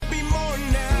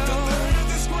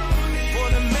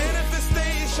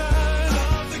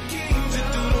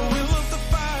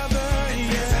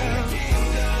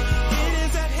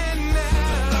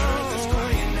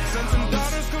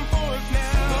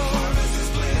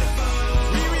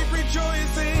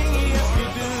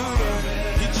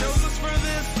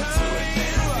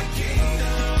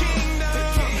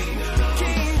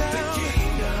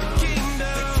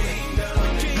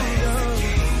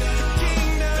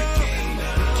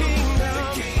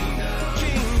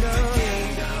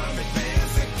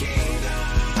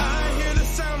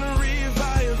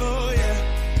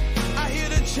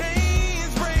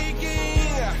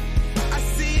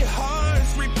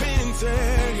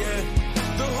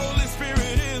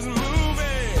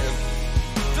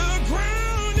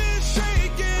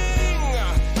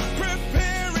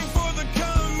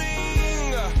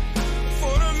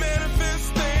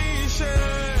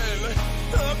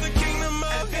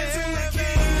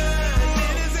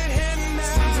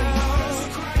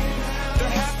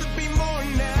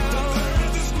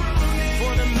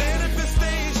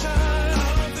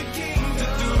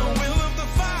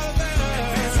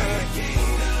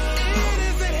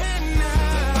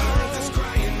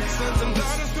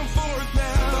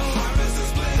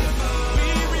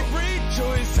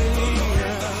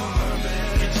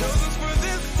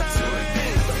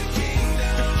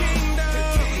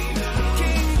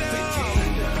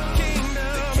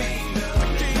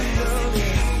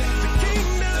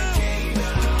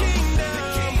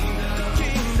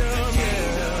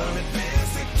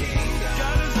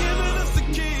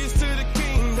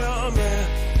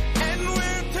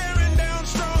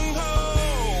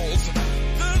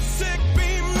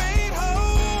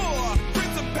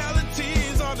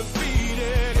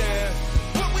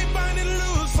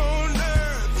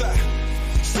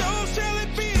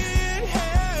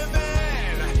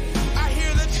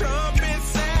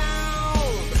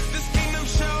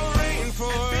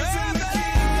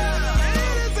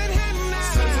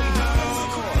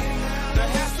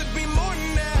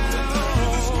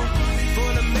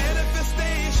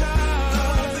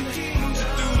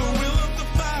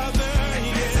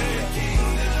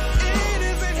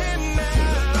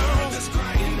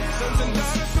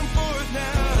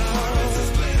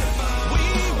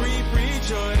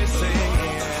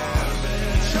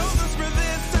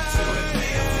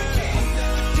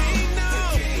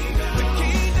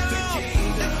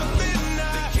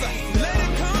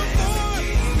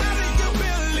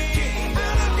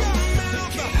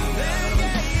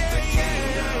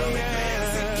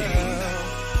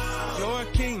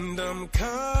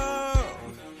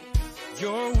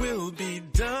Your will be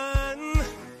done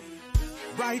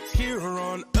right here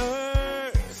on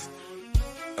earth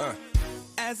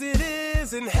as it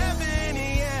is in heaven.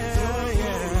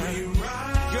 Yeah.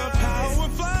 Your power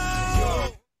flow.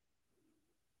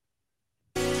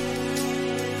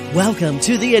 Welcome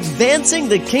to the Advancing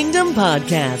the Kingdom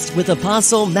podcast with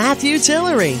Apostle Matthew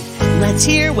Tillery. Let's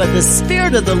hear what the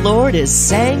Spirit of the Lord is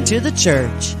saying to the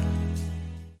church.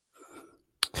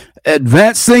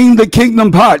 Advancing the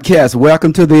Kingdom podcast.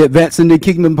 Welcome to the Advancing the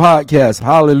Kingdom podcast.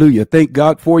 Hallelujah. Thank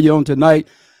God for you on tonight.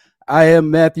 I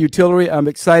am Matthew Tillery. I'm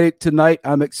excited tonight.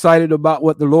 I'm excited about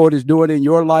what the Lord is doing in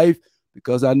your life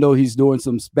because I know he's doing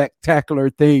some spectacular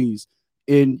things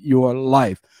in your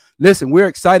life. Listen, we're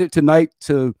excited tonight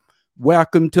to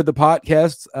welcome to the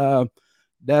podcast.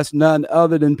 That's none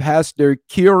other than Pastor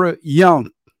Khira Young.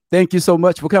 Thank you so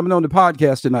much for coming on the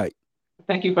podcast tonight.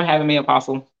 Thank you for having me,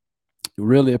 Apostle.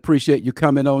 Really appreciate you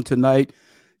coming on tonight.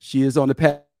 She is on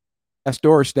the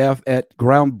pastoral staff at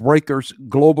Groundbreakers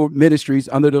Global Ministries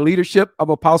under the leadership of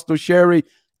Apostle Sherry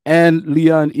and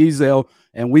Leon Ezel.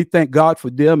 And we thank God for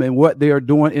them and what they are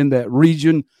doing in that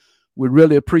region. We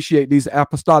really appreciate these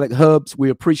apostolic hubs. We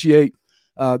appreciate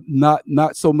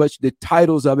not so much the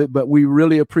titles of it, but we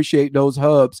really appreciate those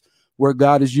hubs where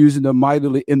God is using them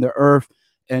mightily in the earth.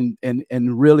 And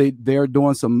really they're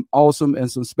doing some awesome and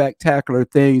some spectacular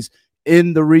things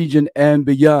in the region and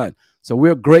beyond. So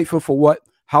we're grateful for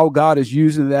how God is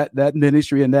using that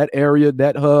ministry in that area,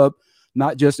 that hub,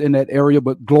 not just in that area,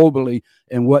 but globally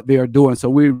and what they are doing. So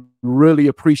we really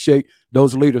appreciate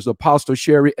those leaders, Apostle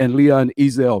Sherry and Leon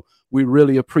Ezel. We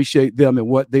really appreciate them and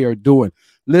what they are doing.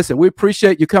 Listen, we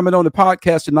appreciate you coming on the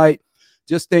podcast tonight.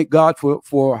 Just thank God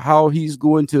for how he's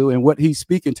going to and what he's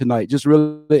speaking tonight. Just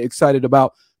really excited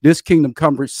about this kingdom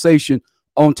conversation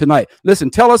on tonight. Listen,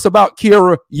 tell us about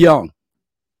Khira Young.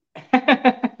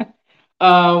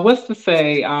 What's to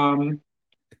say? I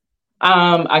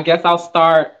guess I'll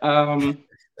start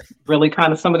really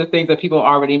kind of some of the things that people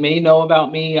already may know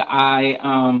about me. I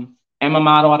am a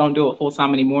model. I don't do it full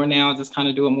time anymore now. I just kind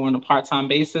of do it more on a part-time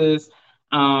basis.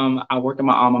 I work in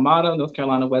my alma mater, North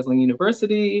Carolina Wesleyan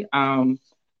University.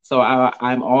 So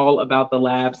I'm all about the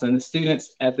labs and the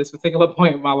students at this particular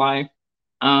point in my life.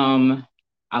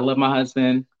 I love my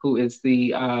husband, who is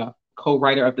the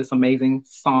co-writer of this amazing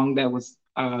song that was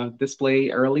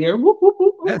displayed earlier. Whoop, whoop,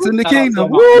 whoop, That's in the Shout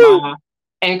kingdom. my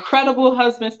incredible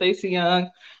husband, Stacey Young.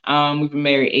 We've been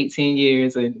married 18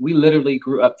 years, and we literally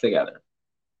grew up together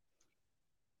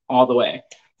all the way.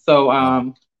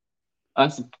 So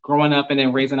us growing up and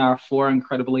then raising our 4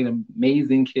 incredibly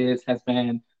amazing kids has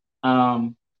been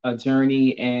a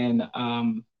journey and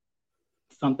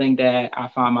something that I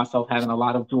find myself having a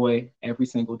lot of joy every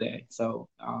single day. So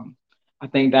I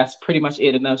think that's pretty much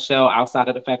it in a nutshell, outside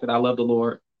of the fact that I love the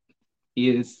Lord. He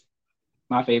is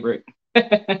my favorite.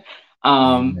 And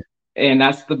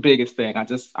that's the biggest thing.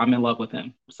 I'm in love with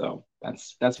him. So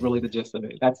that's really the gist of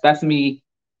it. That's me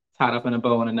tied up in a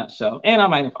bow in a nutshell. And I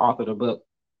might have authored a book,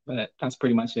 but that's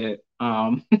pretty much it.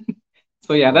 So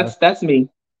yeah, that's me.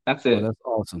 That's it. Well, that's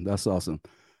awesome. That's awesome.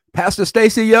 Pastor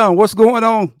Stacey Young, what's going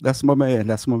on? That's my man.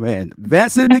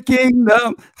 Advancing the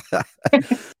Kingdom.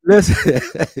 Listen.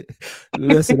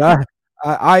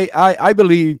 I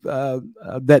believe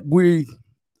that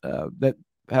that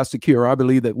Pastor Khira, I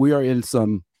believe that we are in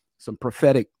some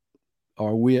prophetic,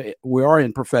 or we are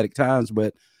in prophetic times,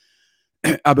 but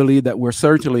I believe that we're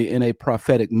certainly in a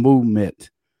prophetic movement,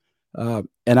 and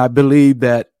I believe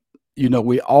that.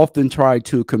 We often try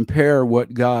to compare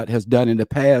what God has done in the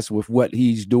past with what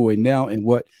he's doing now and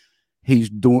what he's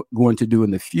going to do in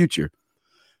the future.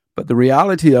 But the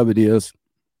reality of it is,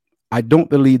 I don't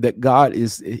believe that God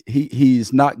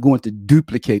he's not going to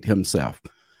duplicate himself.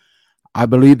 I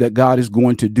believe that God is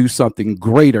going to do something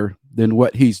greater than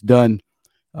what he's done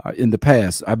in the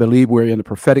past. I believe we're in a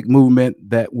prophetic movement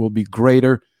that will be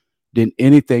greater than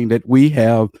anything that we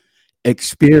have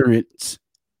experienced.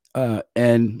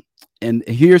 And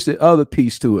here's the other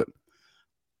piece to it.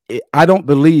 I don't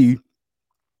believe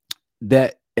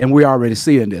that, and we're already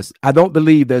seeing this, I don't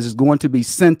believe that it's going to be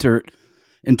centered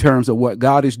in terms of what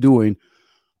God is doing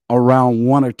around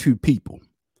 1 or 2 people.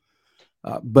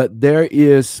 But there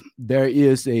is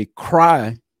a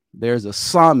cry, there's a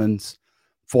summons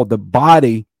for the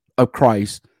body of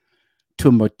Christ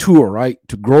to mature, right?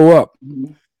 To grow up.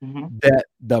 Mm-hmm. That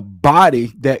the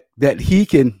body that he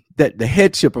can, that the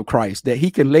headship of Christ, that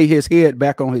he can lay his head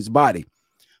back on his body.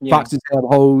 Yeah. Foxes have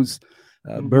holes,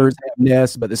 birds have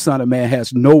nests, but the Son of Man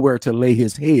has nowhere to lay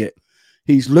his head.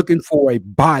 He's looking for a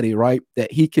body, right,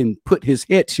 that he can put his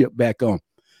headship back on.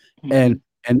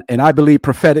 Mm-hmm. And I believe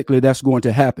prophetically that's going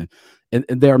to happen. And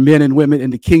there are men and women in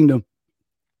the kingdom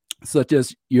such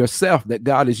as yourself, that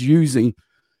God is using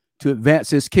to advance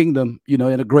his kingdom, in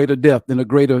a greater depth, in a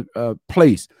greater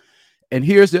place. And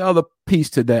here's the other piece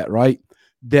to that, right?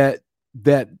 That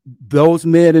those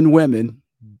men and women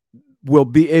will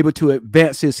be able to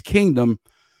advance his kingdom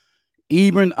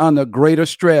even under greater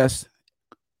stress,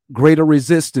 greater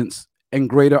resistance, and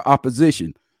greater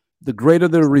opposition. The greater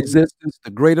the resistance,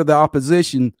 the greater the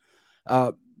opposition,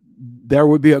 there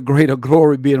would be a greater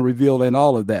glory being revealed in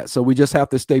all of that. So we just have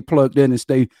to stay plugged in and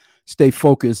stay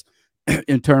focused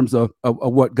in terms of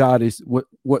what God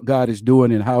is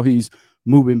doing and how he's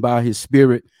moving by his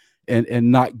spirit,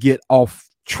 and not get off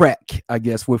track, I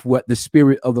guess, with what the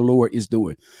spirit of the Lord is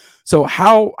doing. So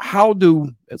how do,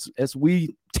 as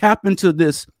we tap into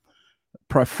this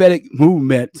prophetic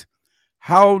movement,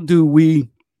 how do we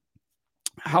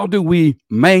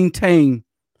maintain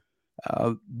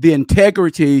the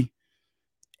integrity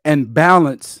and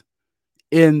balance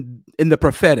in the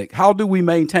prophetic? How do we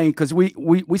maintain? Because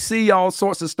we see all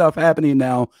sorts of stuff happening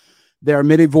now. There are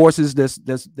many voices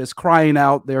that's crying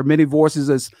out. There are many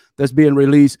voices that's being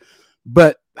released.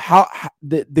 But how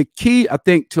the key, I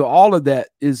think, to all of that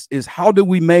is how do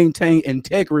we maintain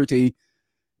integrity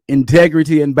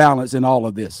and balance in all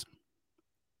of this?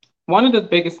 One of the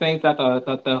biggest things that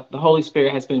the Holy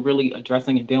Spirit has been really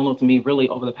addressing and dealing with me really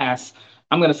over the past,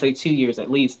 I'm going to say 2 years at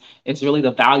least, is really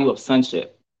the value of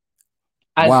sonship.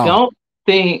 I don't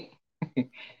think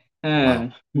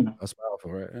wow. That's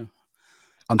powerful, right?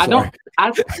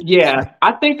 Yeah.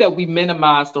 I think that we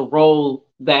minimize the role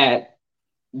that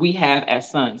we have as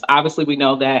sons. Obviously, we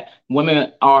know that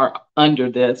women are under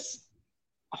this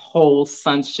whole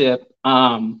sonship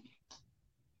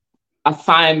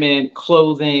assignment,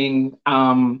 clothing,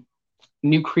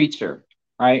 new creature,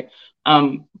 right?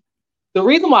 The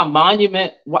reason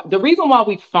why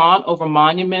we fawn over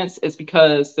monuments is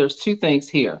because there's two things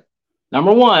here.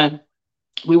 Number one,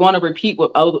 we want to repeat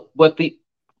what other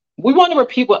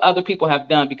people have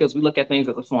done, because we look at things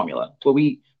as a formula, but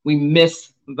we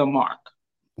miss the mark.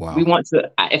 Wow. We want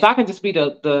to, if I can just be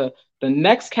the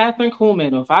next Catherine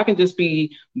Kuhlman, or if I can just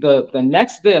be the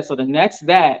next this or the next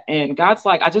that. And God's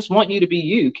like, I just want you to be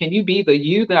you. Can you be the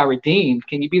you that I redeemed?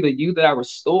 Can you be the you that I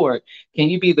restored? Can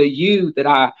you be the you that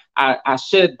I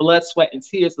shed blood, sweat, and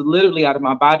tears literally out of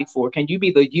my body for? Can you be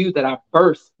the you that I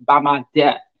birthed by my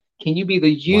death? Can you be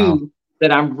the you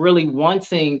that I'm really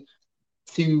wanting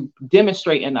to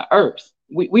demonstrate in the earth?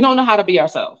 We don't know how to be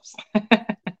ourselves.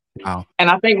 Wow. And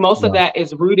I think most of that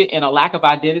is rooted in a lack of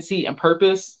identity and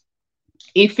purpose.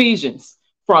 Ephesians,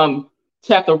 from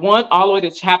chapter 1 all the way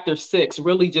to chapter 6,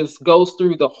 really just goes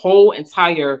through the whole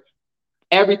entire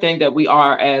everything that we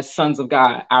are as sons of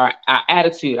God, our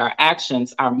attitude, our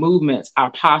actions, our movements, our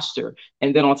posture.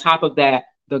 And then on top of that,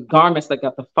 the garments that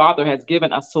the Father has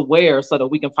given us to wear so that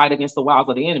we can fight against the wiles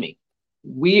of the enemy.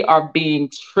 We are being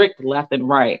tricked left and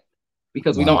right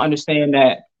because we don't understand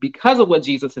that because of what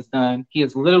Jesus has done, he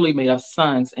has literally made us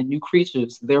sons and new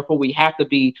creatures. Therefore, we have to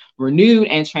be renewed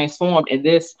and transformed in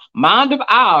this mind of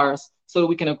ours so that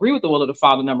we can agree with the will of the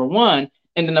Father, number one.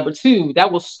 And then number two,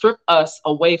 that will strip us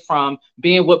away from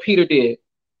being what Peter did.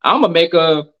 I'm going to make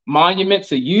a monument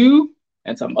to you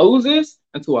and to Moses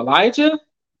and to Elijah,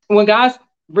 when God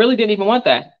really didn't even want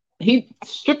that. He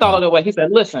stripped all of that away. He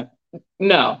said, listen,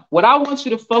 no, what I want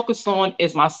you to focus on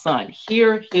is my son.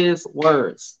 Hear his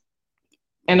words.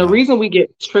 And the reason we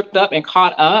get tripped up and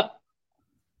caught up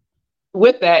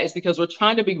with that is because we're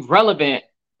trying to be relevant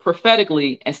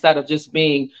prophetically instead of just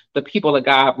being the people that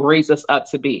God raised us up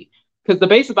to be. Because the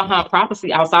basis behind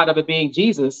prophecy, outside of it being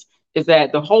Jesus, is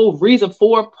that the whole reason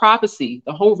for prophecy,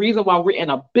 the whole reason why we're in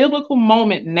a biblical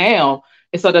moment now,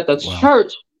 is so that the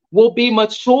church will be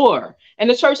mature. And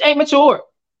the church ain't mature.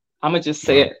 I'm going to just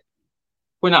say it.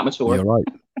 We're not mature. You're right.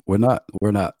 We're not.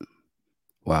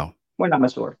 Wow. We're not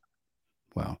mature.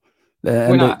 Wow.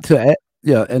 And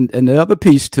and the other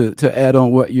piece to add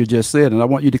on what you just said, and I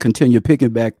want you to continue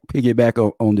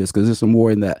piggyback on this, because there's some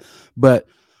more in that. But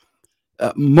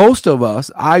most of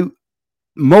us,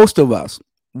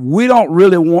 we don't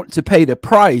really want to pay the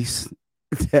price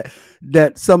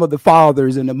that some of the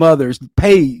fathers and the mothers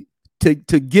paid to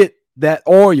get that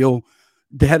oil,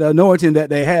 that anointing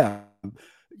that they have.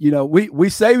 You know, we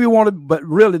say we want it, but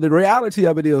really the reality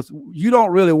of it is you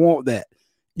don't really want that.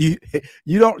 You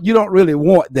don't really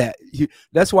want that.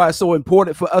 That's why it's so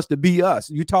important for us to be us.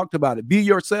 You talked about it. Be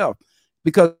yourself,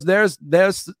 because there's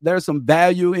some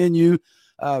value in you.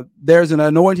 There's an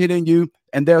anointing in you,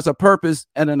 and there's a purpose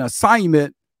and an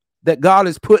assignment that God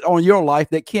has put on your life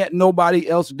that can't nobody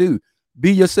else do.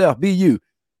 Be yourself. Be you,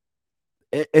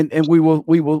 and we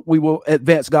will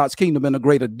advance God's kingdom in a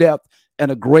greater depth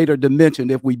and a greater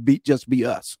dimension if we just be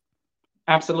us.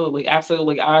 Absolutely.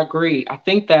 Absolutely. I agree. I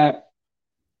think that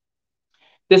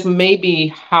this may be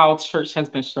how church has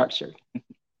been structured.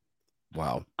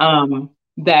 Wow.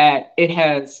 That it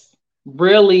has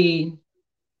really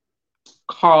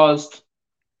caused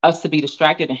us to be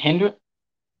distracted and hindered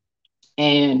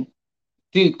and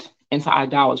duped into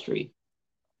idolatry.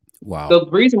 Wow. The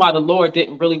reason why the Lord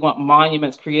didn't really want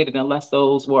monuments created unless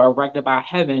those were erected by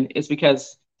heaven is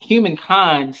because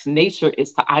humankind's nature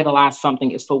is to idolize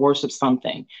something, is to worship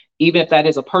something, even if that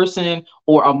is a person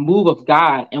or a move of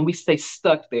God, and we stay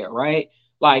stuck there, right?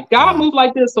 Like, God Wow. moved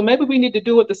like this, so maybe we need to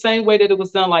do it the same way that it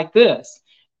was done like this.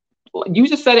 You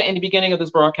just said it in the beginning of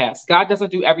this broadcast. God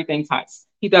doesn't do everything twice.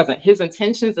 He doesn't. His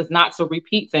intentions is not to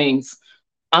repeat things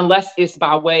unless it's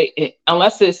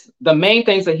unless it's the main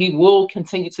things that he will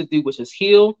continue to do, which is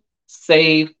heal,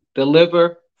 save,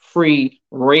 deliver, free,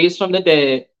 raise from the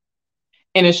dead,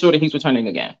 and ensure that he's returning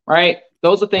again. Right?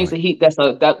 Those are things Right.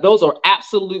 that those are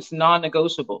absolutes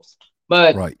non-negotiables.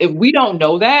 But Right. if we don't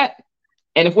know that,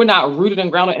 and if we're not rooted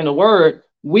and grounded in the word,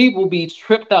 we will be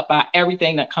tripped up by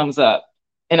everything that comes up.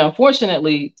 And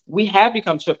unfortunately, we have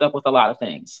become tripped up with a lot of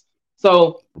things.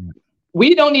 So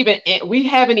we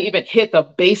haven't even hit the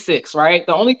basics, right?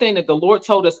 The only thing that the Lord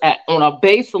told us on a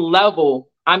base level,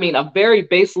 I mean, a very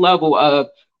base level of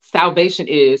salvation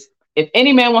is, if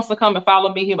any man wants to come and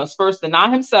follow me, he must first deny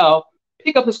himself,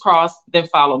 pick up his cross, then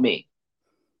follow me.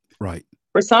 Right.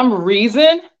 For some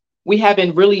reason, we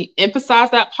haven't really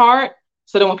emphasized that part.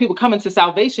 So that when people come into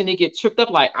salvation, they get tripped up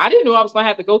like, I didn't know I was going to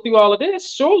have to go through all of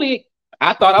this. Surely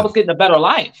I thought I was getting a better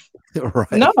life.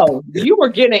 Right. No, you were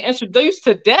getting introduced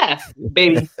to death,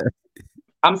 baby.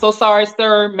 I'm so sorry,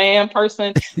 sir, man,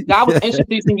 person. God was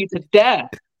introducing you to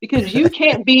death because you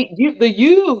can't be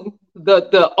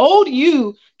the old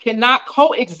you cannot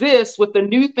coexist with the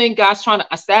new thing God's trying to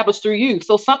establish through you.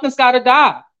 So something's got to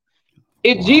die.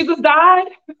 If Wow. Jesus died,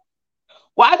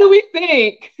 why do we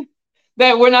think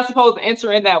that we're not supposed to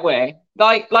enter in that way?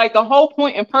 Like the whole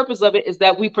point and purpose of it is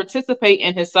that we participate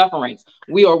in his sufferings.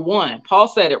 We are one. Paul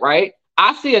said it, right?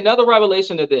 I see another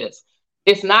revelation of this.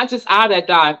 It's not just I that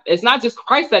died. It's not just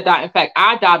Christ that died. In fact,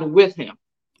 I died with him.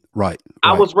 Right.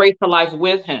 I was raised to life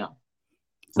with him.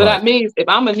 So that means if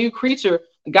I'm a new creature,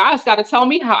 God's got to tell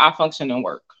me how I function and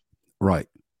work. Right.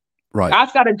 Right.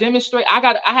 God's got to demonstrate.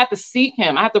 I have to seek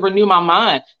him. I have to renew my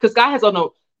mind because God has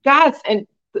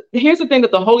here's the thing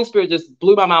that the Holy Spirit just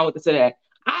blew my mind with today.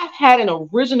 I've had an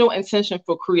original intention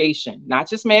for creation, not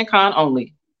just mankind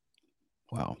only.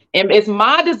 Wow. And it's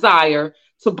my desire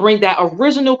to bring that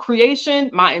original creation,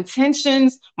 my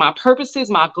intentions, my purposes,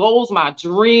 my goals, my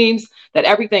dreams, that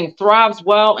everything thrives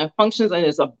well and functions and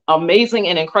is an amazing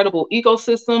and incredible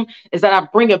ecosystem, is that I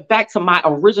bring it back to my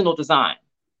original design.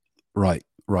 Right.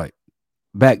 Right.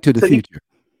 Back to the future.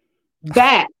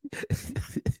 That.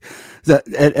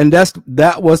 And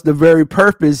that was the very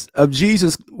purpose of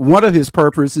Jesus. One of his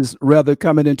purposes, rather,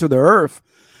 coming into the earth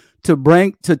to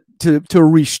bring to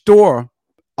restore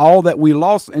all that we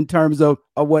lost in terms of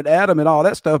what Adam and all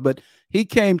that stuff. But he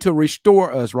came to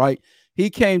restore us, right? He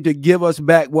came to give us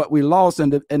back what we lost.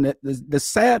 And the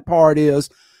sad part is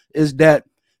that,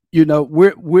 you know,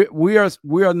 we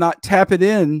are not tapping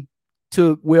in.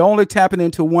 We're only tapping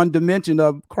into one dimension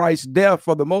of Christ's death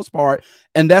for the most part,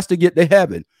 and that's to get to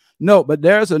heaven. No, but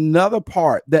there's another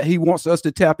part that he wants us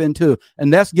to tap into,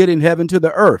 and that's getting heaven to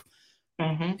the earth.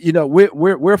 Mm-hmm. You know,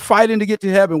 we're fighting to get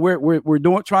to heaven.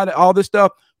 We're trying to all this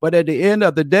stuff, but at the end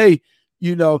of the day,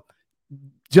 you know,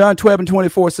 John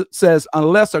 12:24 says,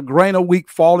 unless a grain of wheat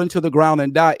fall into the ground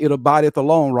and die, it abideth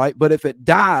alone, right? But if it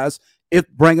dies,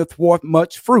 it bringeth forth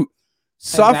much fruit.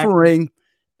 Exactly. Suffering.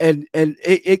 And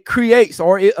it creates,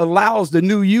 or it allows the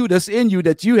new you that's in you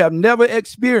that you have never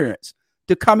experienced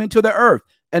to come into the earth.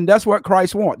 And that's what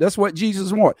Christ wants. That's what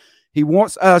Jesus wants. He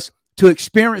wants us to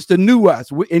experience the new us,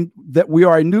 that we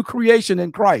are a new creation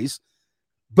in Christ.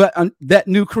 But that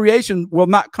new creation will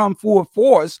not come full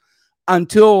force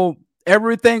until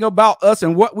everything about us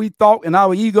and what we thought and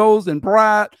our egos and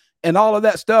pride and all of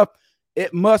that stuff,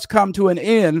 it must come to an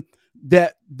end,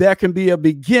 that there can be a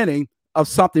beginning of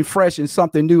something fresh and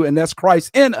something new, and that's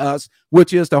Christ in us,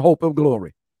 which is the hope of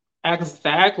glory.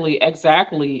 Exactly.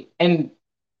 And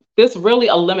this really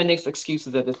eliminates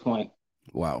excuses at this point.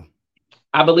 Wow.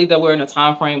 I believe that we're in a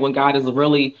time frame when God is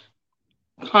really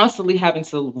constantly having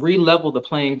to re-level the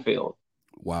playing field.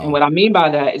 Wow. And what I mean by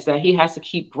that is that he has to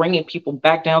keep bringing people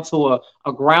back down to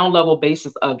a ground level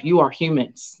basis of, you are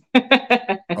humans.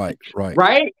 Right.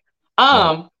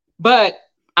 But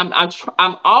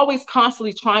I'm always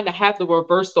constantly trying to have to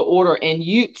reverse the order, and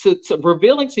you to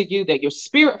revealing to you that your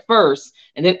spirit first,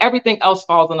 and then everything else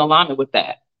falls in alignment with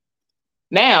that.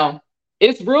 Now,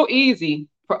 it's real easy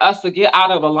for us to get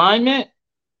out of alignment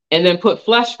and then put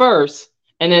flesh first,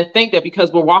 and then think that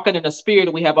because we're walking in the spirit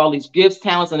and we have all these gifts,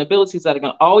 talents, and abilities that are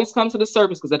going to always come to the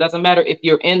surface, because it doesn't matter if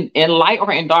you're in light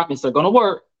or in darkness, they're going to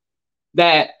work,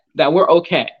 that we're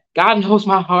okay. God knows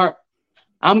my heart.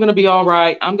 I'm going to be all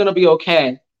right. I'm going to be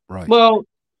okay. Right. Well,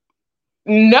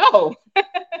 no.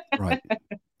 Right.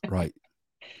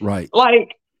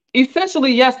 Like,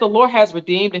 essentially, yes, the Lord has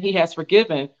redeemed and he has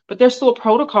forgiven, but there's still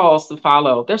protocols to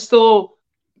follow. There's still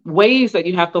ways that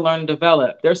you have to learn and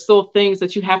develop. There's still things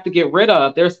that you have to get rid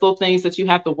of. There's still things that you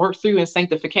have to work through in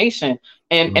sanctification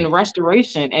and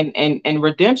restoration and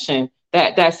redemption.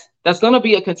 That's going to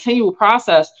be a continual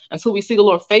process until we see the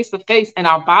Lord face to face, and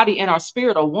our body and our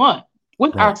spirit are one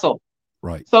with our soul.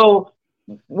 Right. So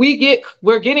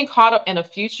we're getting caught up in the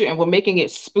future, and we're making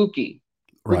it spooky.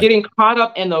 We're getting caught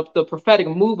up in the prophetic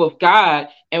move of God,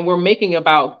 and we're making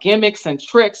about gimmicks and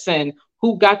tricks and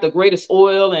who got the greatest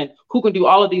oil and who can do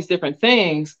all of these different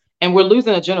things, and we're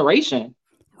losing a generation.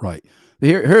 Right.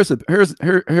 Here's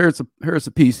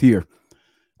a piece here.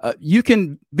 You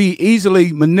can be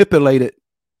easily manipulated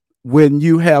when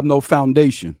you have no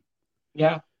foundation.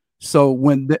 Yeah. So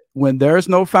when there's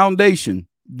no foundation,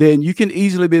 then you can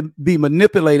easily be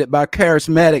manipulated by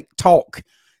charismatic talk,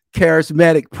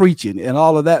 charismatic preaching, and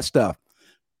all of that stuff.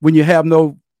 When you have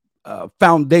no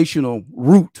foundational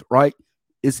root, right?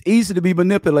 It's easy to be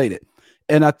manipulated.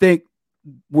 And I think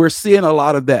we're seeing a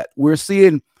lot of that. We're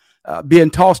seeing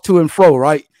being tossed to and fro,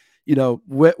 right? You know,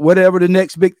 whatever the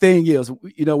next big thing is,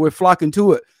 you know, we're flocking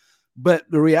to it. But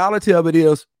the reality of it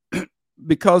is,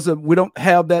 because we don't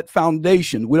have that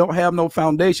foundation, we don't have no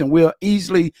foundation, we are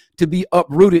easily to be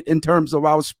uprooted in terms of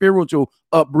our spiritual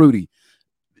uprooting.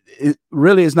 It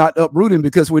really is not uprooting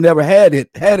because we never had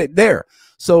it there.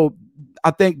 So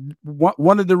I think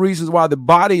one of the reasons why the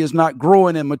body is not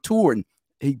growing and maturing,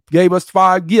 he gave us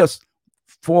 5 gifts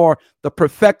for the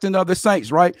perfecting of the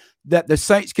saints, right? That the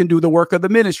saints can do the work of the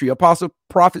ministry, apostles,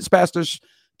 prophets, pastors,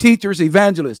 teachers,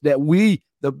 evangelists, that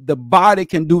the body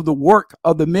can do the work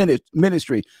of the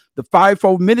ministry. The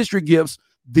 5-fold ministry gifts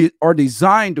are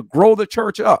designed to grow the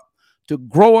church up, to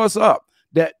grow us up,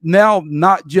 that now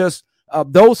not just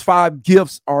those 5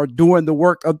 gifts are doing the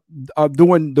work of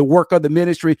the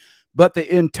ministry, but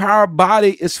the entire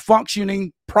body is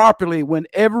functioning properly. When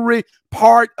every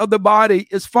part of the body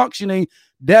is functioning,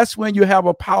 that's when you have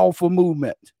a powerful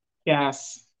movement.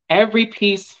 Yes. Every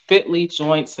piece fitly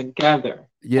joined together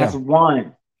as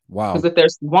one. Wow. Because if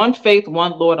there's one faith,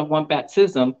 one Lord, and one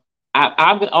baptism,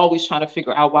 I've been always trying to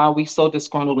figure out why we so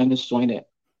disgruntled and disjointed.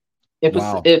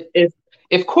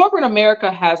 If corporate America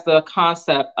has the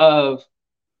concept of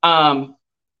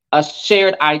a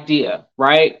shared idea,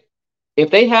 right? If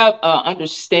they have an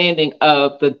understanding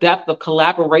of the depth of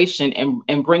collaboration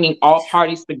and bringing all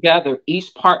parties together,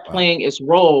 each part playing its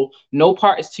role, no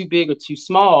part is too big or too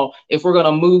small. If we're going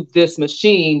to move this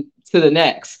machine to the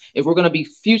next, if we're going to be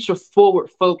future forward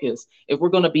focused, if we're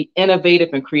going to be innovative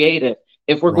and creative,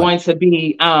 if we're going to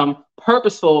be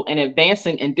purposeful and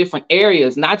advancing in different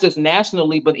areas, not just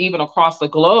nationally, but even across the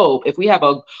globe, if we have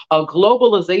a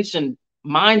globalization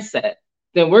mindset,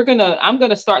 then I'm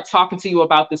gonna start talking to you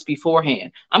about this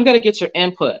beforehand. I'm gonna get your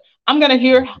input. I'm gonna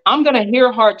hear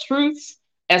hard truths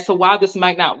as to why this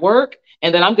might not work,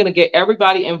 and then I'm gonna get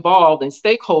everybody involved and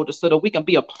stakeholders so that we can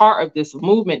be a part of this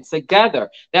movement together.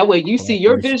 That way, you see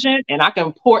your vision, and I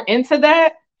can pour into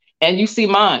that, and you see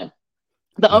mine.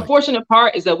 The unfortunate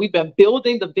part is that we've been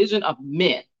building the vision of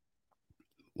men.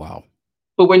 Wow.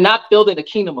 But we're not building the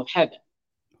kingdom of heaven.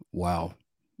 Wow.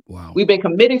 We've been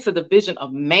committing to the vision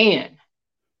of man.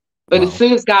 But as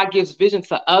soon as God gives vision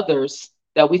to others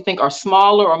that we think are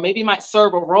smaller or maybe might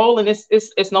serve a role, and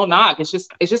it's no knock. It's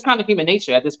just kind of human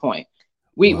nature at this point.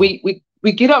 We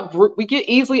get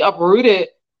easily uprooted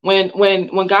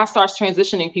when God starts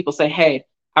transitioning. People say, "Hey,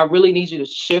 I really need you to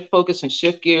shift focus and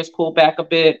shift gears, pull back a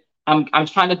bit. I'm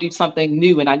trying to do something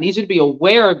new, and I need you to be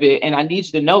aware of it, and I need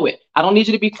you to know it. I don't need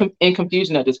you to be in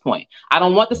confusion at this point. I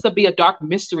don't want this to be a dark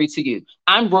mystery to you.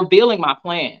 I'm revealing my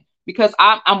plan." Because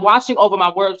I'm watching over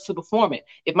my words to perform it.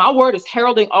 If my word is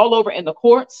heralding all over in the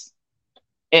courts,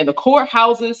 in the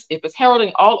courthouses, if it's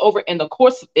heralding all over in the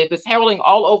courts, if it's heralding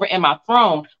all over in my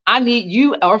throne, I need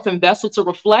you, earthen vessel, to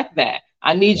reflect that.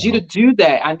 I need you to do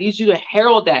that. I need you to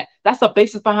herald that. That's the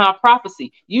basis behind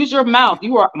prophecy. Use your mouth.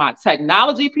 You are my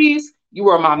technology piece. You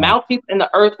are my mouthpiece in the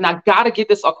earth, and I got to get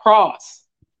this across.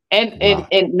 And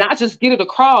not just get it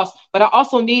across, but I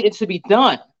also need it to be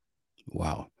done.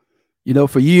 Wow. You know,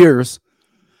 for years,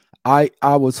 I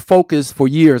was focused for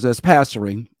years as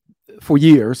pastoring. For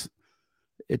years,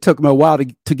 it took me a while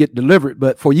to get delivered,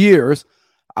 but for years,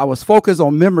 I was focused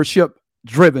on membership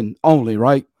driven only,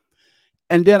 right?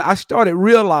 And then I started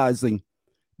realizing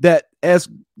that as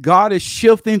God is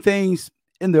shifting things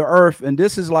in the earth, and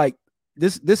this is like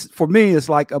this for me is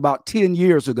like about 10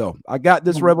 years ago. I got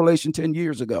this revelation 10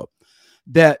 years ago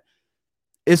that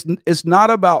it's not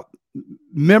about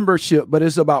membership, but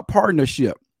it's about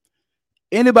partnership.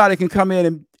 Anybody can come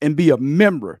in and be a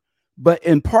member, but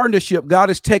in partnership, God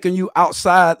is taking you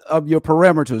outside of your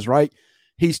parameters, right?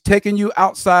 He's taking you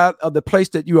outside of the place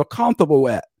that you are comfortable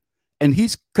at, and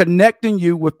he's connecting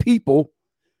you with people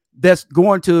that's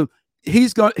going to,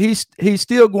 he's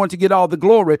still going to get all the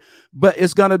glory, but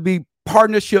it's going to be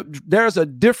partnership. There's a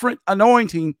different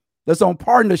anointing that's on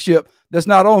partnership that's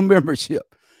not on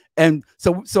membership. And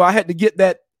so I had to get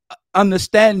that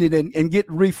understanding and get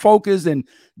refocused and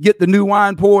get the new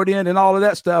wine poured in and all of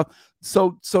that stuff,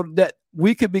 so that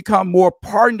we could become more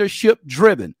partnership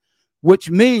driven, which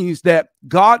means that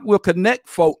God will connect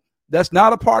folk that's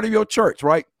not a part of your church,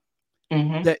 right?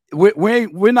 That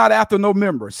we're not after no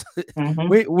members.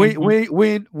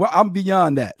 I'm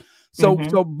beyond that. So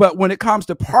but when it comes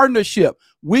to partnership,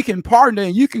 we can partner,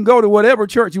 and you can go to whatever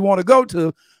church you want to go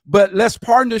to, but let's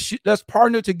partner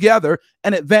together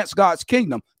and advance God's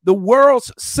kingdom. The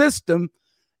world's system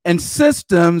and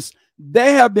systems,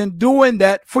 they have been doing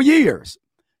that for years.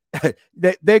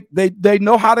 They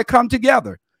know how to come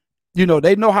together.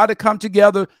 They know how to come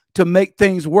together to make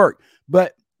things work.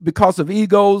 But because of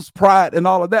egos, pride, and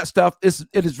all of that stuff, it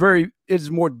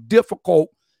is more difficult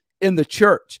in the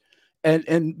church.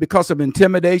 And because of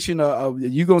intimidation,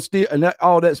 you gonna steal, and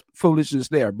all that's foolishness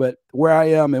there. But where I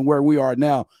am and where we are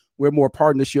now, we're more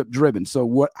partnership driven. So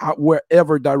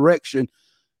wherever direction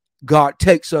God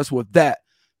takes us with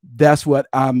that's what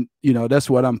I'm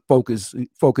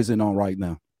focusing on right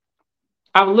now.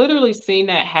 I've literally seen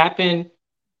that happen,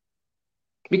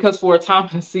 because for a time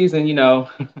in the season,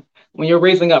 when you're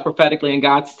raising up prophetically and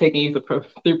God's taking you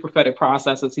through prophetic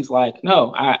processes, he's like,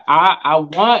 no, I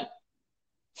want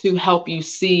to help you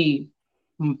see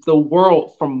the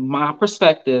world from my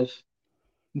perspective,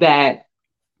 that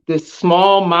this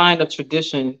small mind of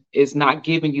tradition is not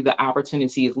giving you the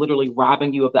opportunity, is literally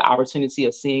robbing you of the opportunity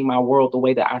of seeing my world the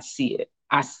way that I see it.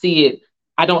 I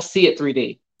don't see it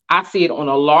 3D. I see it on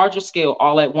a larger scale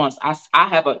all at once. I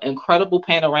have an incredible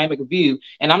panoramic view,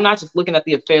 and I'm not just looking at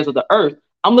the affairs of the earth.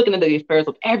 I'm looking at the affairs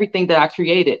of everything that I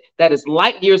created that is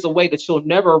light years away, that you'll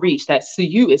never reach, that to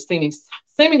you is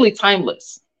seemingly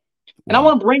timeless. And I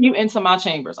want to bring you into my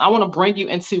chambers. I want to bring you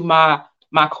into my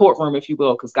courtroom, if you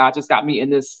will, because God just got me in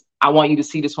this. I want you to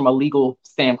see this from a legal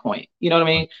standpoint. You know what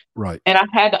I mean? Right. And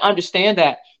I've had to understand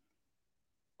that,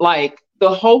 like,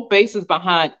 the whole basis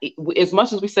behind, as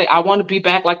much as we say, I want to be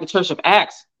back like the Church of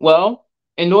Acts. Well,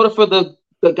 in order for the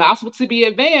gospel to be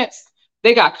advanced,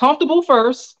 they got comfortable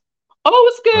first.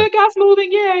 Oh, it's good. Right. God's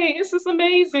moving. Yay. This is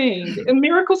amazing. And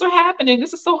miracles are happening.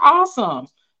 This is so awesome.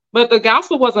 But the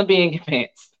gospel wasn't being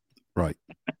advanced. Right.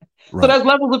 So there's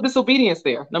levels of disobedience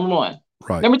there, number one.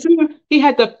 Right. Number two, he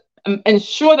had to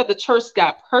ensure that the church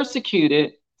got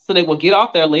persecuted so they will get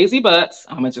off their lazy butts.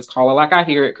 I'm going to just call it like I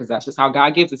hear it, because that's just how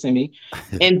God gives it to me,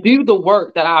 and do the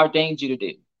work that I ordained you to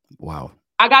do. Wow.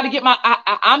 I got to get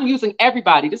I'm using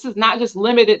everybody. This is not just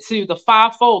limited to the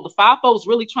fivefold. The fivefold is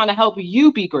really trying to help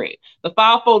you be great. The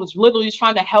fivefold is literally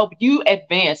trying to help you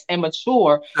advance and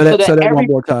mature. Say that one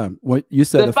more time. What you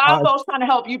said? The fivefold is trying to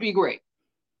help you be great.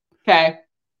 Okay.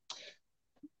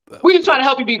 We're just trying to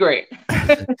help you be great.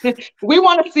 We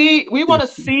want to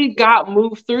see God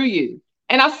move through you.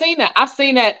 And I've seen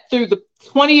that through the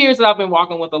 20 years that I've been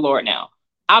walking with the Lord now.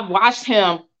 I've watched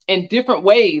him in different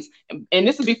ways. And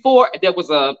this is before there was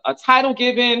a title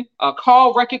given, a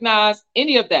call recognized,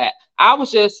 any of that. I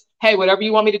was just, hey, whatever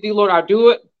you want me to do, Lord, I'll do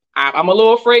it. I'm a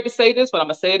little afraid to say this, but I'm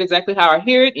going to say it exactly how I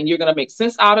hear it. And you're going to make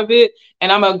sense out of it.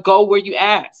 And I'm going to go where you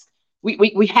ask.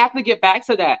 We have to get back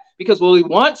to that, because whether we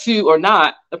want to or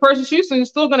not, the person choosing is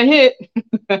still going to hit.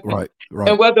 Right.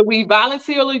 And whether we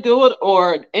voluntarily do it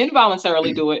or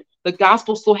involuntarily do it, the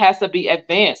gospel still has to be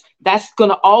advanced. That's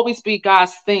going to always be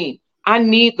God's theme. I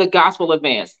need the gospel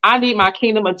advanced. I need my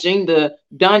kingdom agenda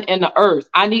done in the earth.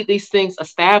 I need these things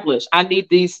established. I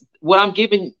need what I'm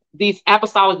giving these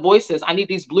apostolic voices. I need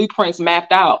these blueprints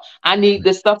mapped out. I need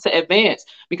this stuff to advance,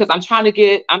 because I'm trying to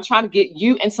get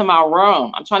you into my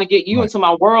realm. I'm trying to get you into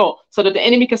my world so that the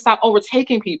enemy can stop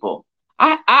overtaking people.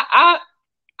 I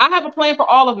have a plan for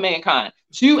all of mankind,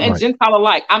 Jew and Gentile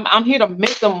alike. I'm here to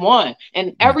make them one.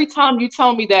 And every time you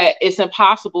tell me that it's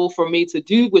impossible for me to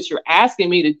do what you're asking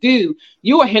me to do,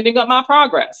 you are hindering up my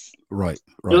progress. Right.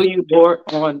 Do you board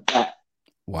on that?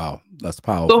 Wow, that's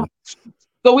powerful.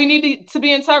 So we need to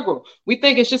be integral. We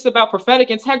think it's just about prophetic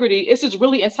integrity. It's just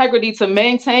really integrity to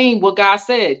maintain what God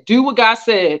said. Do what God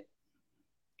said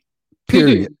to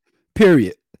Period. do.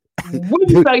 Period. When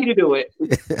you tell you to do it.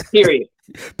 Period.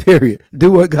 Period.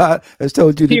 Do what God has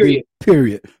told you to do. Period.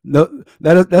 Period. No,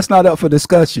 that's not up for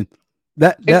discussion.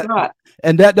 It's not.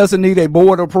 And that doesn't need a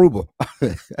board approval.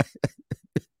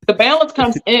 The balance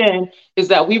comes in is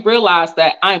that we realize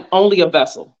that I'm only a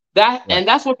vessel. And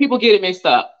that's where people get it mixed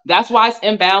up. That's why it's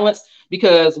imbalanced,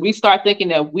 because we start thinking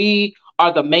that we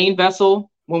are the main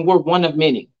vessel when we're one of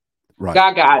many. Right.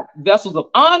 God got vessels of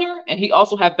honor, and he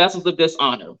also has vessels of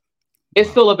dishonor. It's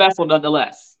still a vessel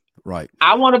nonetheless. Right.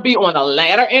 I want to be on the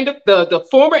latter end of the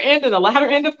former end and the latter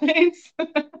end of things.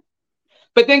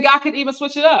 But then God could even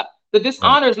switch it up. The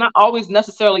dishonor is not always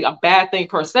necessarily a bad thing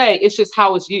per se. It's just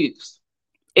how it's used.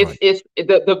 It's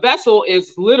the vessel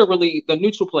is literally the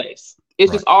neutral place.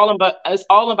 It's just all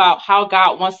about how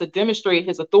God wants to demonstrate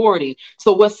his authority.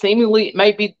 So what seemingly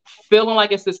may be feeling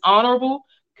like it's dishonorable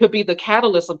could be the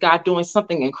catalyst of God doing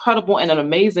something incredible and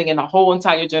amazing in a whole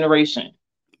entire generation.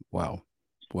 Wow.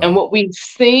 And what we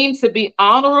seem to be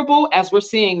honorable, as we're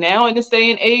seeing now in this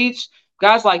day and age,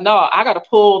 God's like, no, I got to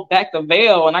pull back the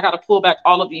veil, and I got to pull back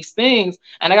all of these things,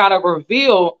 and I got to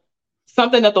reveal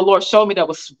something that the Lord showed me that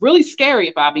was really scary,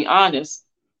 if I'll be honest.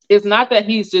 It's not that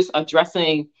he's just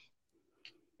addressing,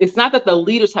 it's not that the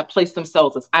leaders have placed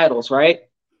themselves as idols, right?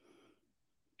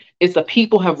 It's the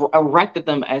people have erected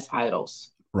them as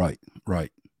idols. Right.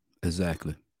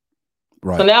 Exactly.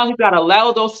 Right. So now he's got to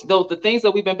allow the things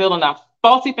that we've been building our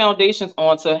faulty foundations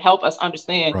on to help us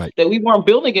understand that we weren't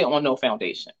building it on no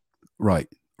foundation. Right.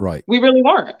 We really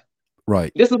weren't.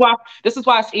 Right. This is why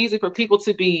it's easy for people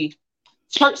to be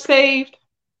church saved,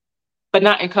 but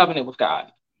not in covenant with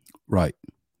God. Right.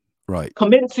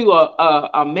 Committed to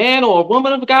a man or a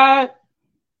woman of God,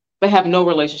 but have no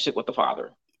relationship with the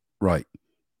Father. Right.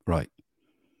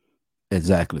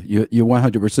 Exactly. You're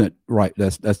 100% right.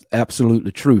 That's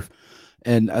absolutely truth.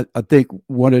 And I think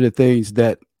one of the things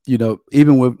that,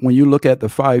 even when you look at the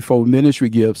fivefold ministry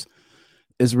gifts,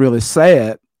 it's really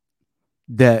sad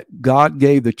that God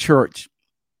gave the church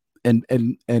and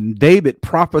David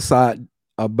prophesied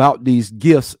about these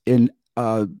gifts in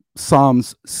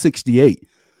Psalms 68.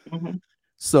 Mm-hmm.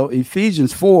 So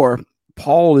Ephesians 4,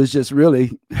 Paul is just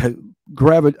really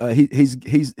grabbing.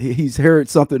 He's heard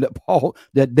something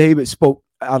that David spoke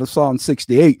out of Psalm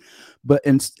 68, but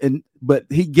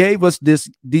he gave us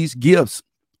these gifts,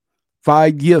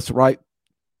 5 gifts, right?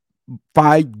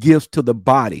 5 gifts to the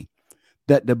body,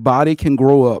 that the body can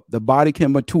grow up, the body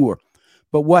can mature.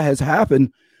 But what has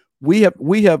happened? We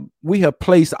have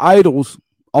placed idols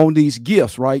on these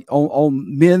gifts, right?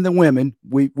 On men and women.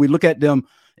 We look at them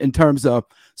in terms of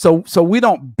so we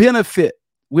don't benefit.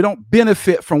 We don't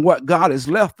benefit from what God has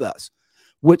left us,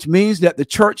 which means that the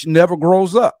church never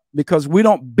grows up because we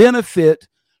don't benefit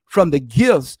from the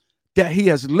gifts that he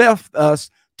has left us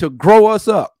to grow us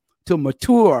up, to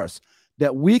mature us,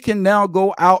 that we can now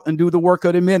go out and do the work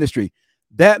of the ministry.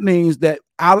 That means that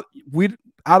I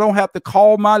don't have to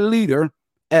call my leader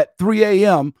at 3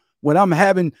 a.m. when I'm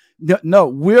having, no,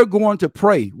 we're going to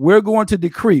pray. We're going to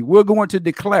decree. We're going to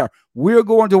declare. We're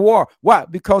going to war. Why?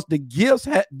 Because the gifts,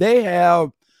 they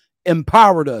have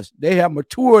empowered us. They have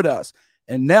matured us.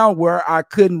 And now where I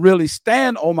couldn't really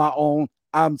stand on my own,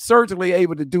 I'm certainly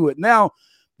able to do it now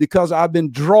because I've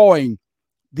been drawing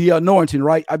the anointing,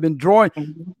 right? I've been drawing.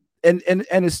 Mm-hmm. And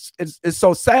it's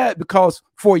so sad because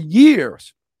for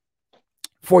years,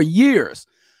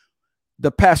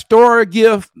 the pastoral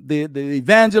gift, the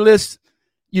evangelist,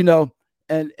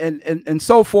 and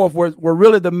so forth were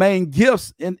really the main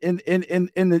gifts in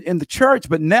the church.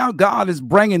 But now God is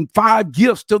bringing 5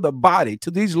 gifts to the body, to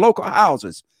these local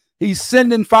houses. He's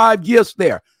sending 5 gifts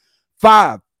there.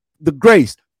 5, the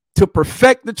grace to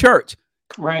perfect the church.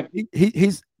 Right.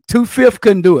 He's 2/5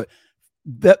 couldn't do it.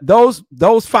 Those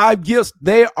 5 gifts,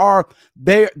 they are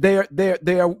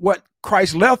what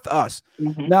Christ left us.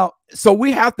 Mm-hmm. Now, so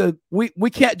we have to, we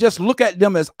can't just look at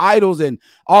them as idols and,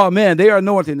 oh man, they are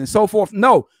anointed and so forth.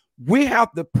 No, we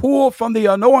have to pull from the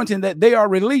anointing that they are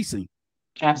releasing.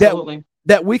 Absolutely.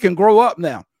 That we can grow up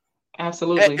now.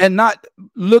 Absolutely. And not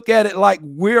look at it like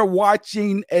we're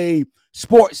watching a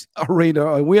sports arena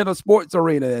or we're in a sports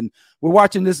arena and we're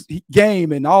watching this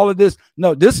game and all of this.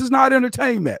 No, this is not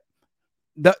entertainment.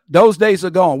 Those days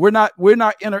are gone. We're not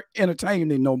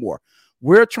entertaining no more.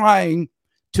 We're trying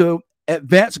to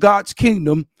advance God's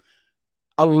kingdom,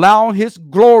 allow his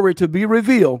glory to be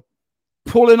revealed,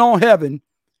 pulling on heaven,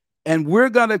 and we're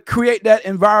going to create that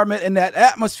environment and that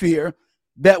atmosphere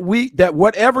that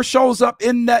whatever shows up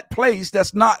in that place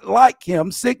that's not like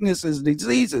him, sicknesses,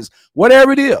 diseases,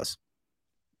 whatever it is,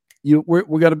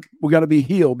 we're gonna be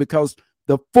healed because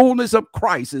the fullness of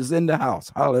Christ is in the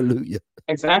house. Hallelujah.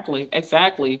 Exactly.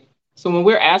 So when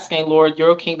we're asking, Lord,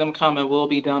 your kingdom come and will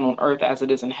be done on earth as it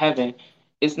is in heaven,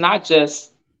 it's not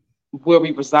just where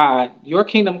we reside. Your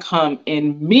kingdom come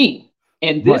in me,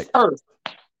 in this earth,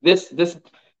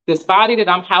 this body that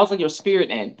I'm housing your spirit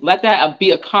in. Let that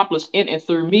be accomplished in and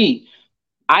through me.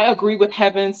 I agree with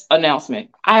heaven's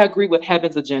announcement. I agree with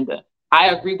heaven's agenda. I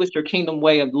agree with your kingdom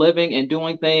way of living and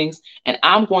doing things. And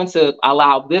I'm going to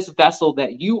allow this vessel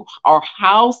that you are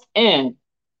housed in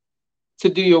to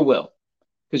do your will.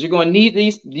 Because you're going to need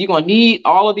these, you're going to need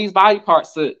all of these body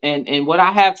parts and what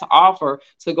I have to offer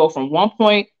to go from one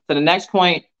point to the next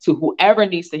point to whoever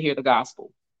needs to hear the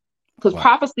gospel. Because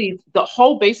prophecy, the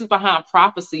whole basis behind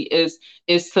prophecy is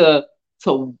to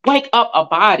wake up a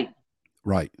body.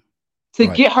 Right. To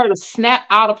get her to snap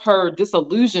out of her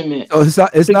disillusionment. So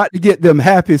it's not to get them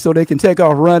happy so they can take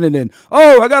off running and,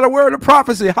 I got a word of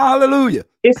prophecy. Hallelujah.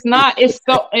 It's not. It's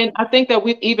so, and I think that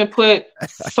we've even put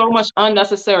so much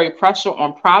unnecessary pressure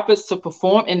on prophets to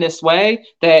perform in this way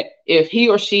that if he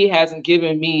or she hasn't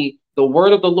given me the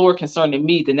word of the Lord concerning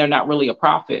me, then they're not really a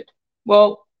prophet.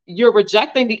 Well, you're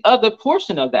rejecting the other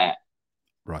portion of that.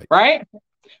 Right?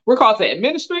 We're called to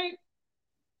administrate,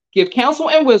 give counsel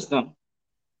and wisdom.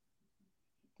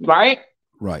 Right.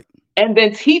 And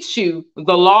then teach you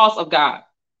the laws of God.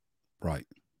 Right.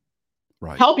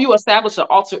 Help you establish an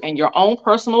altar in your own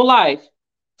personal life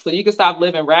so you can stop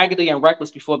living raggedy and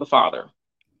reckless before the Father.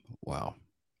 Wow.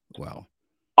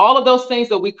 All of those things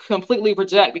that we completely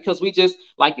reject because we just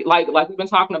like we've been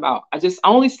talking about. I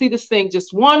only see this thing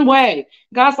just one way.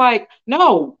 God's like,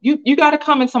 no, you got to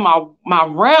come into my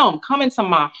realm, come into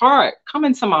my heart, come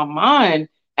into my mind.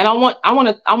 And I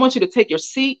want you to take your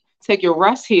seat, take your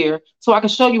rest here so I can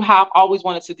show you how I've always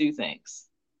wanted to do things.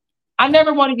 I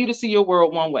never wanted you to see your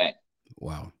world one way.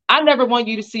 Wow. I never want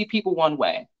you to see people one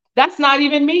way. That's not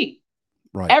even me.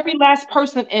 Every last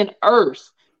person in earth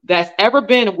that's ever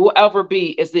been and will ever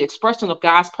be is the expression of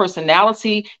God's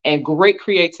personality and great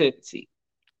creativity.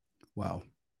 Wow.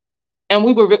 And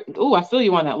I feel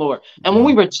you on that, Lord. And when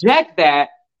we reject that,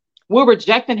 we're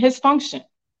rejecting his function.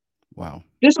 Wow.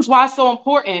 This is why it's so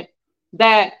important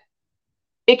that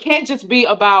it can't just be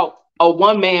about a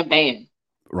one-man band.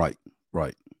 Right.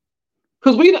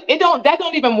 Because that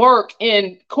don't even work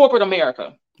in corporate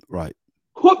America. Right.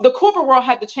 The corporate world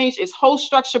had to change its whole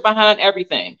structure behind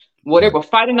everything. They were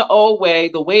fighting the old way,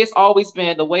 the way it's always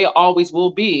been, the way it always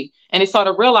will be. And they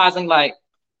started realizing like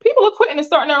people are quitting and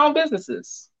starting their own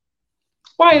businesses.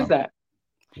 Why is that?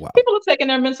 Wow. People are taking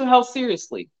their mental health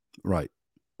seriously. Right.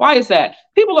 Why is that?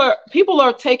 People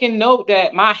are taking note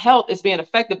that my health is being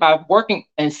affected by working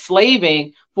and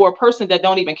slaving for a person that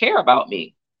don't even care about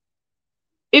me.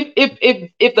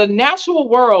 If the natural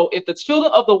world, if the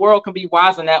children of the world can be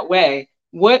wise in that way,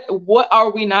 what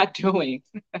are we not doing?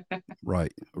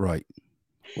 Right.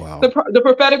 Wow. The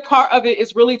prophetic part of it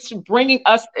is really to bringing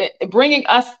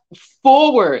us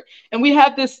forward, and we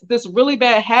have this really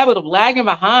bad habit of lagging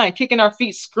behind, kicking our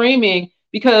feet, screaming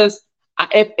because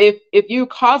if you're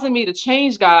causing me to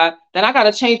change, God, then I got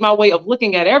to change my way of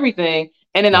looking at everything,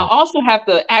 and then I also have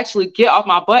to actually get off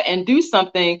my butt and do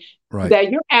something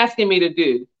that you're asking me to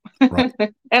do.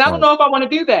 And I don't know if I want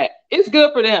to do that. It's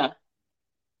good for them.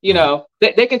 You know,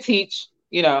 they can teach,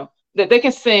 you know, that they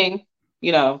can sing,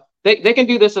 you know, they can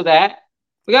do this or that.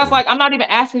 But God's like, I'm not even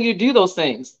asking you to do those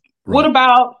things. What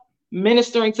about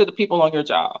ministering to the people on your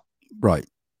job? Right.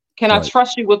 Can I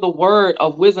trust you with the word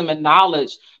of wisdom and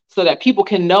knowledge so that people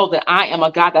can know that I am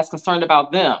a God that's concerned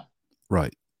about them?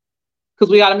 Right. Because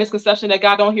we got a misconception that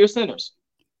God don't hear sinners.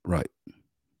 Right.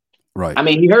 I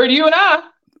mean, he heard you and I.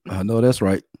 I know that's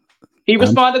right. He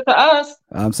responded to us.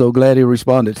 I'm so glad he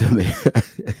responded to me.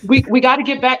 we got to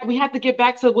get back. We have to get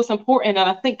back to what's important. And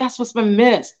I think that's what's been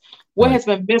missed. What has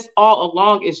been missed all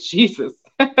along is Jesus.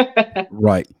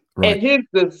 Right. And his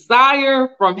desire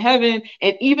from heaven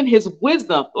and even his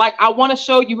wisdom. Like, I want to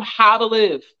show you how to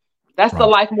live. That's the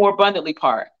life more abundantly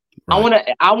part. I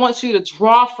want you to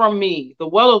draw from me the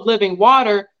well of living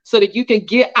water so that you can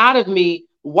get out of me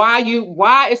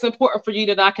why it's important for you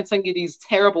to not continue these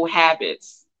terrible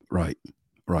habits. Right.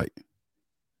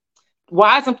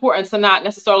 Why it's important to not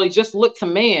necessarily just look to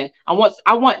man. I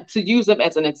want to use them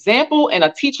as an example and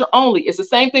a teacher only. It's the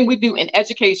same thing we do in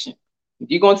education. If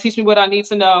you're going to teach me what I need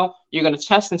to know, you're going to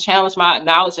test and challenge my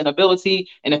knowledge and ability.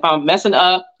 And if I'm messing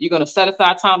up, you're going to set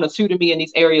aside time to tutor me in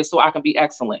these areas so I can be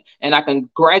excellent and I can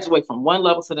graduate from one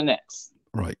level to the next.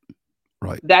 Right.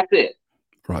 That's it.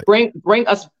 Right. Bring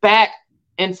us back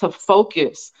into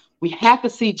focus. We have to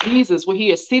see Jesus where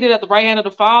he is seated at the right hand of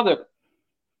the Father.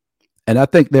 And I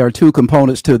think there are two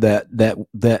components to that,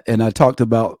 and I talked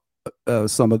about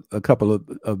a couple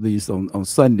of these on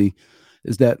Sunday,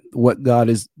 is that what God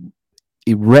is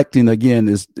erecting again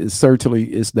is certainly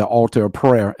the altar of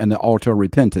prayer and the altar of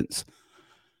repentance.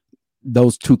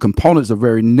 Those two components are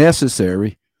very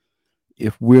necessary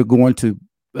if we're going to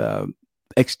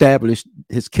establish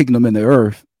his kingdom in the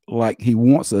earth like he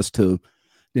wants us to.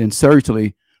 Then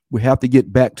certainly we have to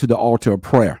get back to the altar of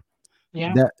prayer.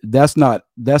 Yeah. That's not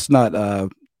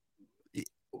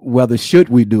whether should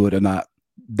we do it or not.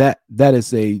 That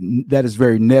is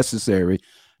very necessary.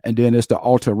 And then it's the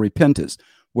altar of repentance,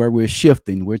 where we're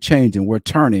shifting, we're changing, we're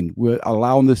turning, we're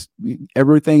allowing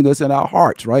everything that's in our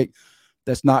hearts, right?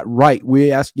 That's not right.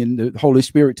 We're asking the Holy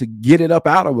Spirit to get it up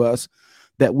out of us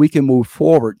that we can move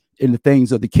forward in the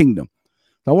things of the kingdom.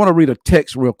 I want to read a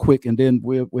text real quick, and then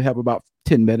we have about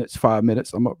 5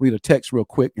 minutes. I'm going to read a text real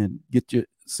quick and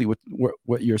see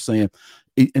what you're saying.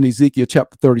 In Ezekiel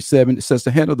chapter 37, it says,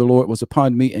 the hand of the Lord was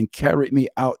upon me and carried me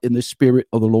out in the spirit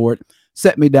of the Lord,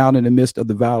 set me down in the midst of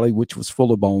the valley, which was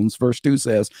full of bones. Verse 2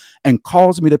 says, and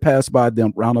caused me to pass by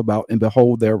them round about, and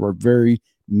behold, there were very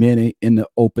many in the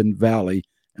open valley,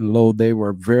 and lo, they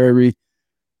were very,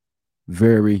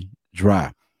 very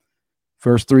dry.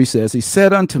 Verse 3 says, he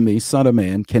said unto me, son of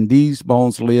man, can these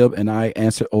bones live? And I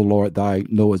answered, O Lord, thy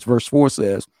knowest. Verse 4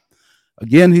 says,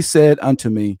 again he said unto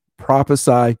me,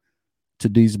 prophesy to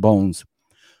these bones.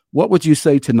 What would you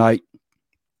say tonight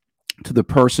to the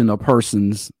person or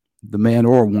persons, the man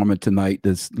or woman tonight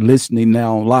that's listening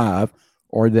now live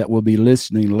or that will be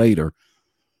listening later?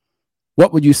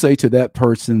 What would you say to that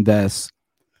person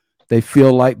they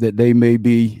feel like that they may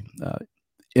be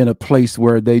in a place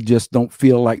where they just don't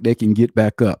feel like they can get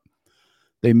back up?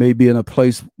 They may be in a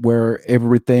place where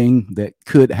everything that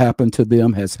could happen to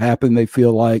them has happened. They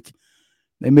feel like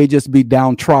they may just be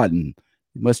downtrodden.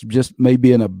 May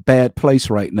be in a bad place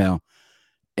right now.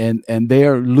 And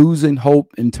they're losing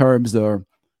hope in terms of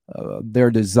their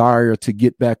desire to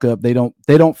get back up. They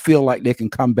don't feel like they can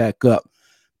come back up.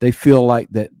 They feel like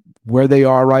that where they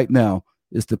are right now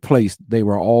is the place they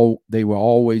will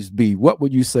always be. What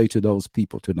would you say to those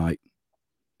people tonight?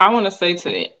 I want to say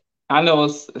to it, I know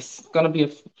it's going to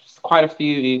be quite a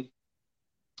few of you.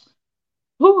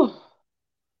 Whew.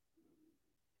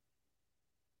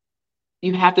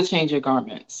 You have to change your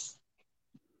garments.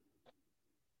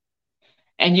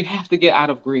 And you have to get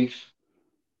out of grief.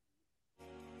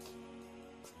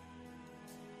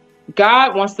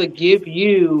 God wants to give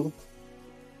you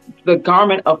the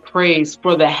garment of praise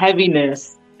for the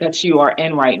heaviness that you are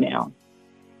in right now.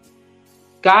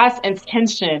 God's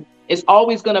intention is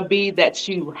always going to be that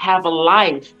you have a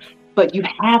life, but you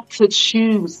have to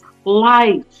choose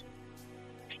life.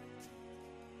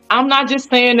 I'm not just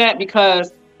saying that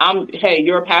because hey,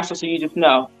 you're a pastor, so you just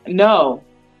know. No,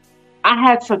 I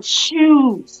had to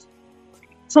choose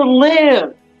to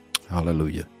live.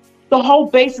 Hallelujah. The whole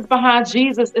basis behind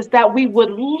Jesus is that we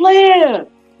would live.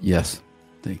 Yes.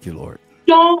 Thank you, Lord.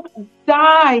 Don't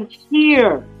die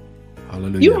here.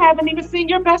 Hallelujah. You haven't even seen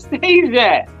your best days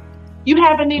yet. You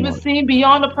haven't even seen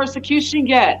beyond the persecution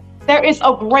yet. There is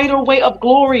a greater way of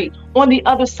glory on the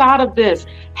other side of this.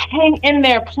 Hang in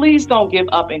there. Please don't give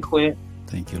up and quit.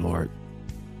 Thank you, Lord.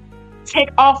 Take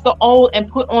off the old and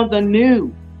put on the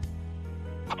new.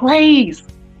 Praise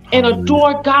and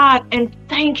adore God and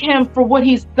thank him for what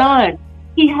he's done.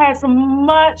 He has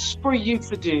much for you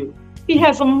to do. He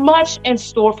has much in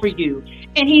store for you.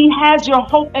 And he has your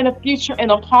hope and a future in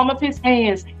the palm of his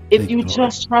hands if you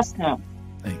just trust him.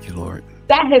 Thank you, Lord.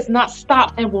 That has not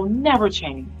stopped and will never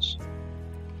change.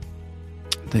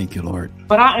 Thank you, Lord.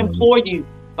 But I implore you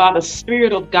by the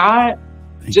Spirit of God,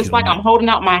 just like I'm holding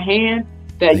out my hand,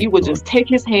 that you would just take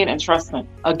his hand and trust him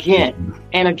again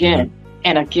and again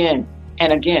and again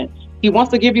and again. He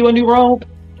wants to give you a new robe.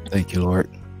 Thank you, Lord.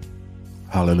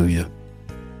 Hallelujah.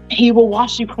 He will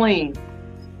wash you clean.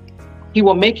 He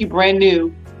will make you brand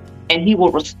new, and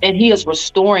he is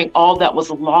restoring all that was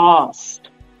lost.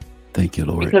 Thank you,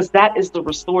 Lord. Because that is the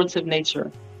restorative nature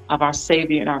of our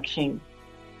Savior and our King.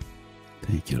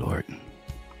 Thank you, Lord.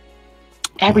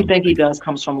 Everything he does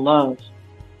comes from love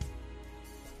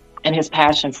and his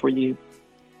passion for you.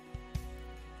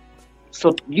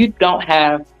 So you don't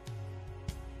have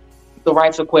the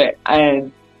right to quit.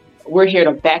 And we're here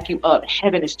to back you up.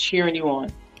 Heaven is cheering you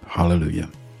on. Hallelujah.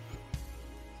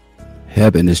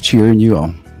 Heaven is cheering you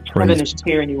on. Heaven is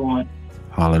cheering you on.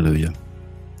 Hallelujah.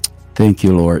 Thank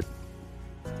you, Lord.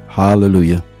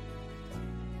 Hallelujah.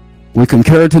 We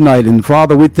concur tonight. And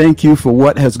Father, we thank you for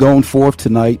what has gone forth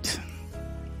tonight.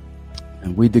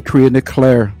 And we decree and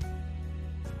declare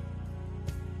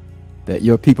that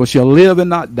your people shall live and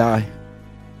not die.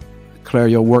 Declare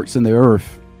your works in the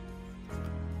earth.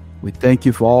 We thank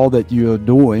you for all that you are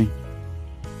doing.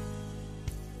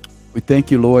 We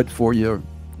thank you, Lord, for your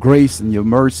grace and your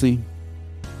mercy.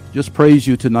 Just praise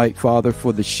you tonight, Father,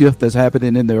 for the shift that's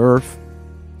happening in the earth.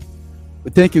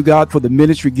 We thank you, God, for the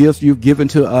ministry gifts you've given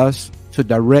to us, to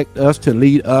direct us, to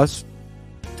lead us,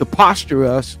 to posture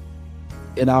us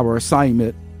in our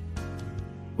assignment.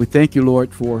 We thank you,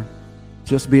 Lord, for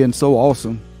just being so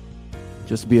awesome,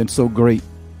 just being so great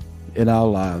in our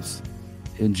lives.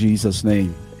 In Jesus'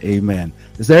 name, amen.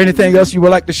 Is there anything else you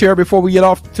would like to share before we get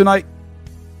off tonight?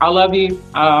 I love you.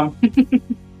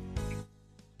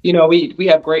 You know, we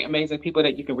have great, amazing people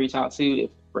that you can reach out to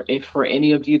if for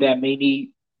any of you that may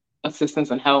need assistance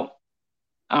and help.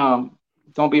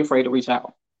 Don't be afraid to reach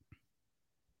out.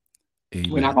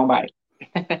 Amen. We're not going to bite.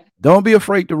 Don't be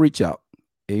afraid to reach out.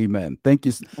 Amen. Thank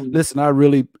you. Listen, I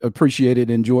really appreciate it.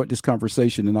 Enjoyed this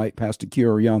conversation tonight, Pastor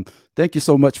Khira Young. Thank you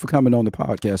so much for coming on the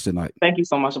podcast tonight. Thank you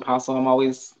so much, Apostle.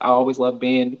 I always love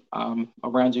being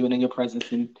around you and in your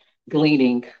presence and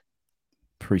gleaning.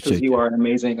 Appreciate you. You are an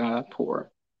amazing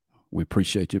pour. We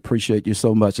appreciate you. Appreciate you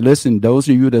so much. Listen, those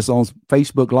of you that's on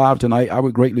Facebook Live tonight, I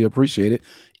would greatly appreciate it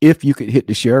if you could hit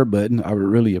the share button. I would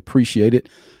really appreciate it.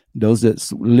 Those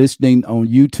that's listening on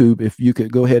YouTube, if you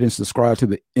could go ahead and subscribe to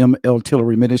the M.L.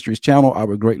 Tillery Ministries channel, I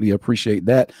would greatly appreciate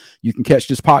that. You can catch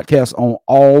this podcast on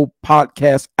all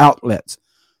podcast outlets,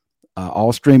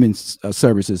 all streaming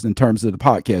services in terms of the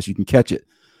podcast. You can catch it.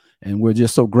 And we're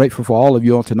just so grateful for all of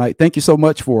you on tonight. Thank you so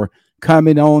much for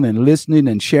coming on and listening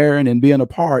and sharing and being a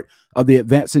part of the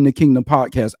Advancing the Kingdom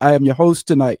podcast. I am your host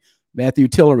tonight, Matthew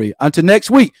Tillery. Until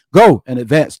next week, go and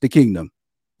advance the kingdom.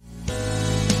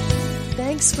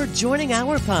 Thanks for joining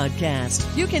our podcast.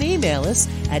 You can email us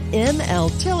at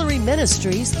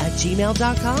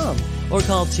mltilleryministries@gmail.com or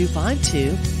call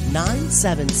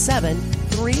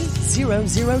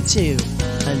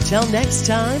 252-977-3002. Until next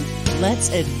time, let's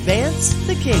advance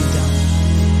the kingdom.